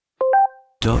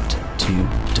Dot to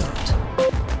dot.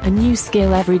 A new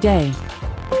skill every day.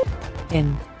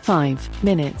 In 5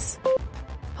 minutes.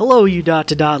 Hello, you Dot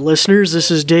to Dot listeners. This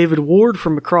is David Ward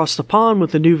from across the pond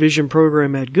with the New Vision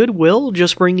program at Goodwill,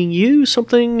 just bringing you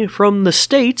something from the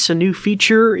States, a new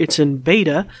feature. It's in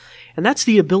beta, and that's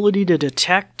the ability to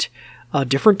detect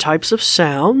different types of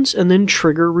sounds and then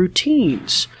trigger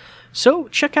routines. So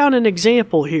check out an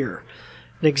example here.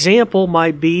 An example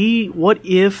might be, what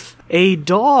if a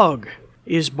dog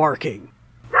is barking?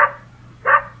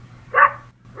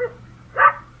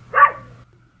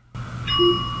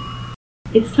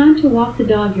 It's time to walk the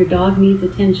dog. Your dog needs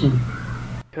attention.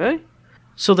 Okay.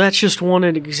 So that's just one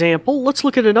example. Let's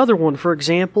look at another one. For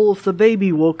example, if the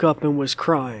baby woke up and was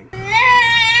crying.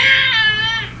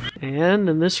 And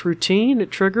in this routine, it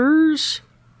triggers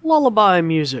lullaby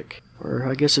music. Or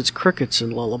I guess it's crickets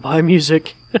and lullaby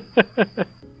music.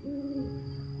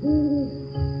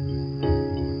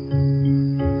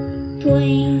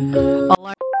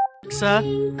 Alexa,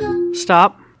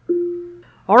 stop.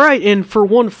 Alright, and for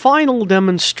one final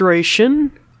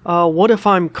demonstration, what if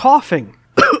I'm coughing?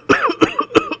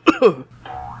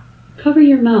 Cover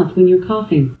your mouth when you're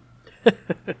coughing.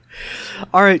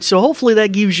 Alright, so hopefully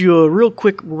that gives you a real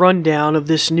quick rundown of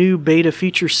this new beta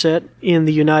feature set in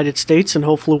the United States, and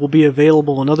hopefully will be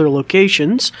available in other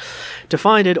locations. To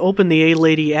find it, open the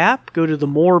A-Lady app, go to the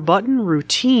More button,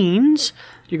 Routines.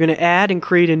 You're going to add and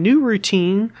create a new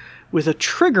routine with a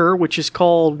trigger, which is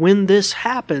called When This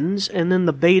Happens, and then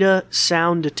the beta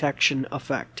sound detection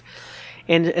effect.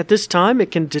 And at this time, it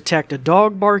can detect a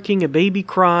dog barking, a baby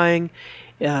crying,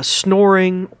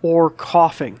 snoring, or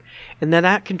coughing. And then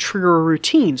that can trigger a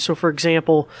routine. So, for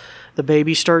example, the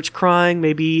baby starts crying,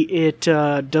 maybe it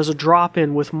does a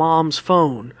drop-in with mom's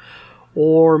phone,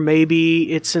 or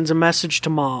maybe it sends a message to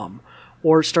mom,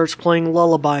 or it starts playing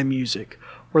lullaby music,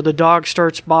 or the dog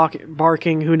starts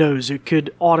barking, who knows, it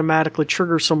could automatically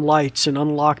trigger some lights and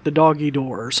unlock the doggy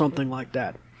door or something like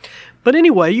that. But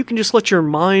anyway, you can just let your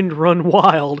mind run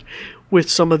wild with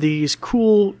some of these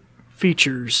cool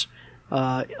features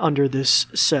under this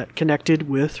set connected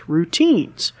with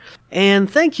routines. And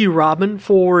thank you, Robin,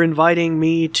 for inviting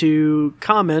me to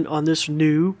comment on this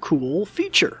new cool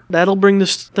feature. That'll bring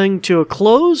this thing to a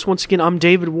close. Once again, I'm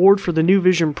David Ward for the New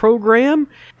Vision program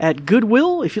at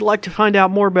Goodwill. If you'd like to find out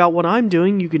more about what I'm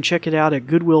doing, you can check it out at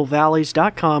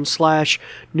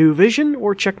goodwillvalleys.com/newvision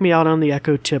or check me out on the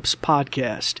Echo Tips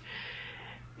podcast.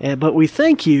 But we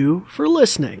thank you for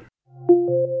listening.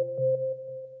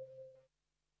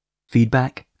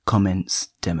 Feedback, comments,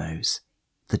 demos.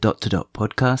 The Dot to Dot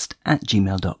podcast at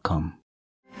gmail.com.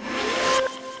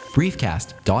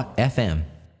 Briefcast.fm